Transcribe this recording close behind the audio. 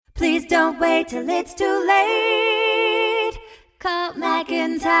Please don't wait till it's too late. Call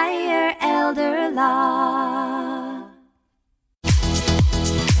McIntyre Elder Law.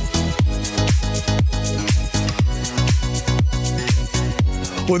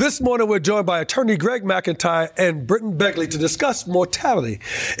 Well, this morning we're joined by attorney Greg McIntyre and Britton Begley to discuss mortality.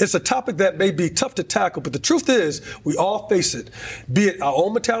 It's a topic that may be tough to tackle, but the truth is we all face it, be it our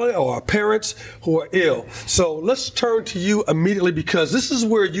own mortality or our parents who are ill. So let's turn to you immediately, because this is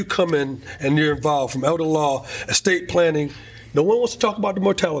where you come in and you're involved, from elder law, estate planning. No one wants to talk about the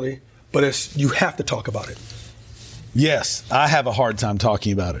mortality, but you have to talk about it. Yes, I have a hard time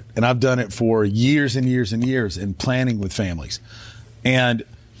talking about it, and I've done it for years and years and years in planning with families. And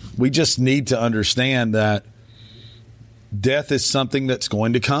we just need to understand that death is something that's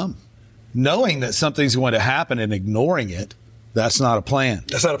going to come. Knowing that something's going to happen and ignoring it, that's not a plan.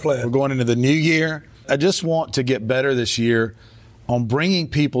 That's not a plan. We're going into the new year. I just want to get better this year on bringing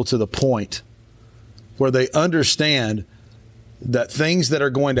people to the point where they understand that things that are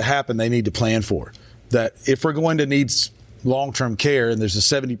going to happen, they need to plan for. That if we're going to need long-term care and there's a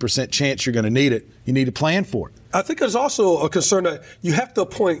 70% chance you're going to need it, you need to plan for it. I think there's also a concern that you have to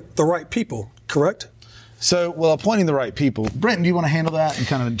appoint the right people, correct? So, appointing the right people. Brenton, do you want to handle that and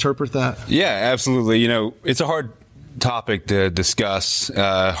kind of interpret that? Yeah, absolutely. You know, it's a hard topic to discuss,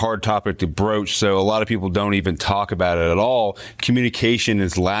 hard topic to broach, so a lot of people don't even talk about it at all. Communication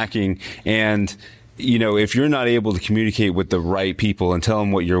is lacking, and you know, if you're not able to communicate with the right people and tell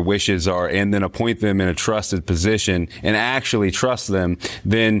them what your wishes are and then appoint them in a trusted position and actually trust them,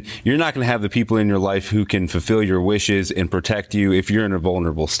 then you're not going to have the people in your life who can fulfill your wishes and protect you if you're in a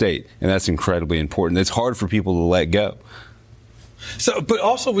vulnerable state. And that's incredibly important. It's hard for people to let go. So, but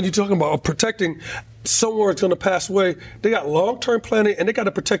also when you're talking about protecting someone that's going to pass away, they got long-term planning and they got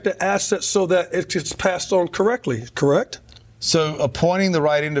to protect the assets so that it gets passed on correctly, correct? So appointing the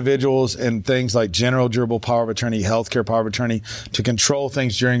right individuals and things like general durable power of attorney, healthcare power of attorney to control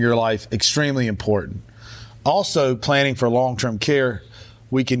things during your life, extremely important. Also, planning for long-term care,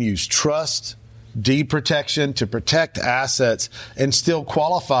 we can use trust, deed protection to protect assets and still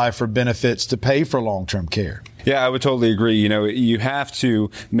qualify for benefits to pay for long-term care. Yeah, I would totally agree. You know, you have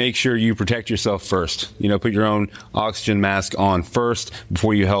to make sure you protect yourself first. You know, put your own oxygen mask on first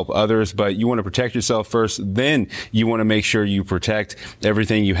before you help others. But you want to protect yourself first. Then you want to make sure you protect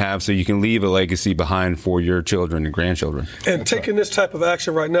everything you have so you can leave a legacy behind for your children and grandchildren. And taking this type of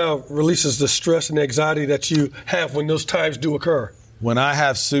action right now releases the stress and anxiety that you have when those times do occur. When I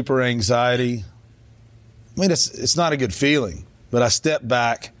have super anxiety, I mean, it's not a good feeling, but I step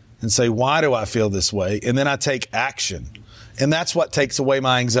back and say, why do I feel this way? And then I take action. And that's what takes away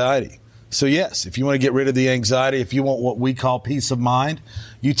my anxiety. So yes, if you want to get rid of the anxiety, if you want what we call peace of mind,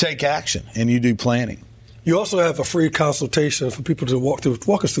 you take action and you do planning. You also have a free consultation for people to walk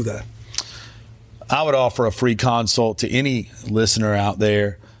us through that. I would offer a free consult to any listener out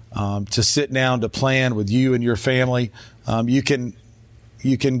there to sit down to plan with you and your family.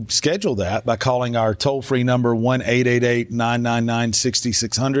 You can schedule that by calling our toll-free number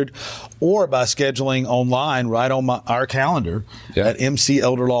 1-888-999-6600 or by scheduling online right on our calendar at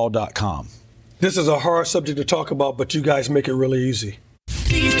mcelderlaw.com. This is a hard subject to talk about, but you guys make it really easy.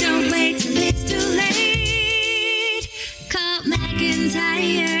 Please don't wait till it's too late. Call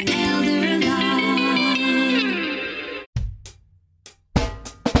McIntyre Elder Law.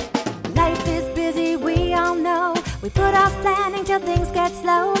 Life is busy, we all know. We put off planning till things get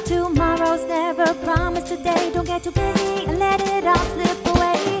slow. Tomorrow's never promised today. Don't get too busy and let it all slip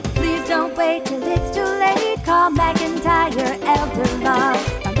away. Please don't wait till it's too late. Call McIntyre Elder Law.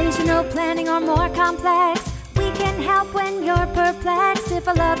 Foundational planning or more complex. We can help when you're perplexed. If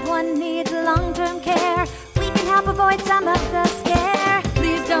a loved one needs long-term care, we can help avoid some of the scare.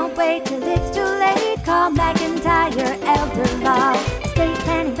 Please don't wait till it's too late. Call McIntyre Elder Law. Estate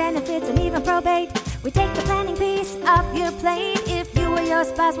planning, benefits, and even probate. We take the planning piece off your plate. If you or your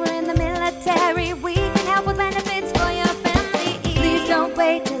spouse were in the military, we can help with benefits for your family. Please don't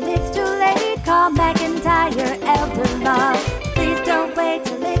wait till it's too late. Call McIntyre Elder Law.